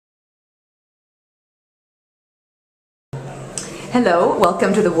Hello,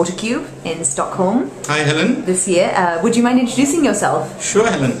 welcome to the WaterCube in Stockholm. Hi Helen. This year. Would you mind introducing yourself? Sure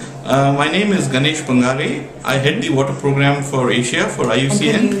Helen. My name is Ganesh Pangare. I head the water program for Asia for IUCN. And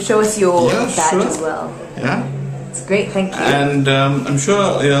can you show us your badge sure. as well? Yeah. It's great, thank you. And I'm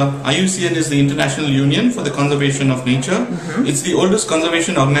sure IUCN is the International Union for the Conservation of Nature. It's the oldest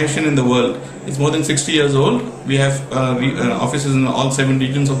conservation organization in the world. It's more than 60 years old. We have offices in all 7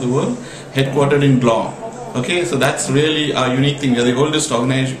 regions of the world, headquartered in Gland. Okay, so that's really a unique thing. We are the oldest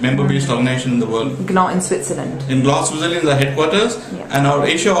member-based organization in the world. Gland in Switzerland. In Gland, Switzerland is our headquarters, and our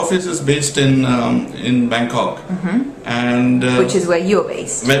Asia office is based in Bangkok. And which is where you're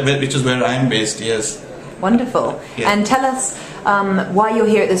based. Which is where I am based. Yes. Wonderful. Yeah. And tell us why you're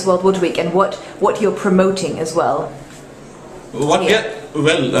here at this World Water Week and what you're promoting as well.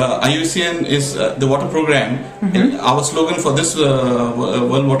 IUCN is the water program. Our slogan for this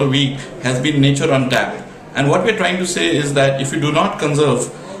World Water Week has been Nature on Tap. And what we're trying to say is that if you do not conserve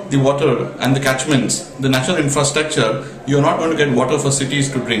the water and the catchments, the natural infrastructure, you're not going to get water for cities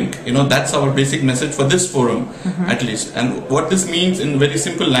to drink. You know, that's our basic message for this forum, at least. And what this means in very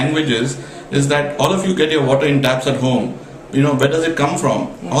simple languages is that all of you get your water in taps at home. You know, where does it come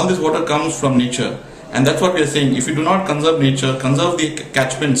from? All this water comes from nature. And that's what we are saying. If you do not conserve nature, conserve the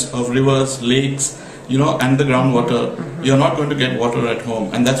catchments of rivers, lakes, you know, and the groundwater, you're not going to get water at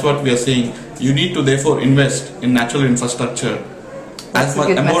home. And that's what we are saying. You need to therefore invest in natural infrastructure as much,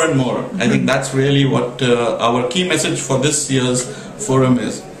 more and more. I think that's really what our key message for this year's forum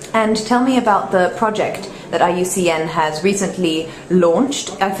is. And tell me about the project that IUCN has recently launched.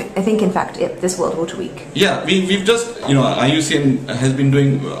 I think, in fact, at this World Water Week. Yeah, we've just, IUCN has been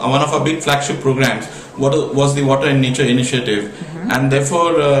doing one of our big flagship programs, was the Water and Nature Initiative. And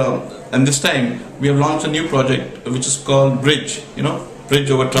therefore, and this time, we have launched a new project which is called Bridge, Bridge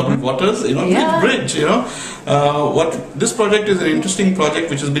over Troubled Waters, Bridge, What this project is an interesting project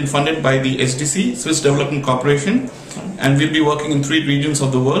which has been funded by the SDC, Swiss Development Corporation, and we'll be working in 3 regions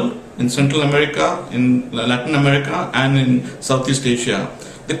of the world, in Central America, in Latin America, and in Southeast Asia.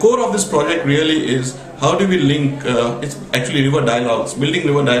 The core of this project really is how do we link, it's actually river dialogues, building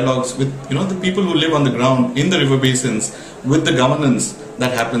river dialogues with the people who live on the ground in the river basins, with the governance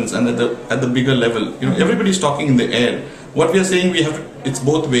that happens and at the bigger level. Everybody's talking in the air. What we are saying, it's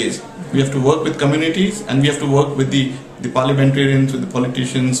both ways. We have to work with communities and we have to work with the parliamentarians, with the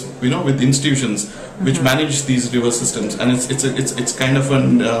politicians, with the institutions which manage these river systems. And it's kind of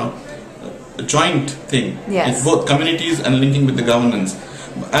a joint thing. Yes. It's both communities and linking with the governance.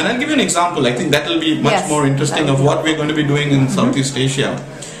 And I'll give you an example. I think that will be much more interesting of what we're going to be doing in Southeast Asia.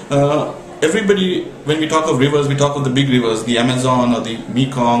 Everybody, when we talk of rivers, we talk of the big rivers, the Amazon or the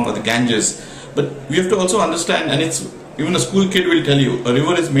Mekong or the Ganges. But we have to also understand, and even a school kid will tell you, a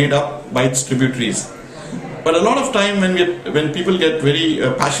river is made up by its tributaries. But a lot of time when people get very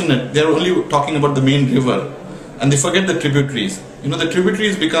passionate, they're only talking about the main river and they forget the tributaries. The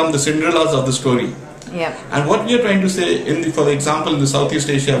tributaries become the Cinderellas of the story. Yeah. And what we are trying to say, for example, in the Southeast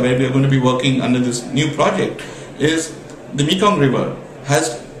Asia, where we are going to be working under this new project, is the Mekong River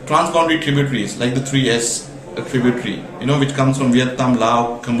has transboundary tributaries like the 3S tributary, which comes from Vietnam,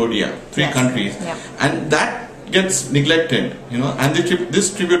 Laos, Cambodia, 3 countries, and that gets neglected, and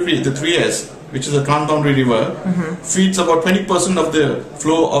this tributary, the 3S, which is a transboundary river, feeds about 20% of the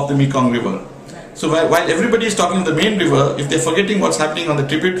flow of the Mekong River. So while everybody is talking the main river, if they're forgetting what's happening on the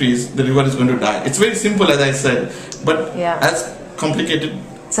tributaries, the river is going to die. It's very simple, as I said, but as complicated.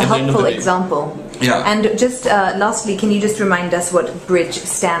 It's a helpful example. Yeah. And just lastly, can you just remind us what BRIDGE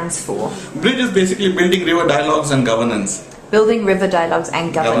stands for? BRIDGE is basically building river dialogues and governance. Building river dialogues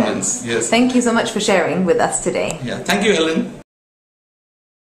and governance. Yes. Thank you so much for sharing with us today. Yeah. Thank you, Helen.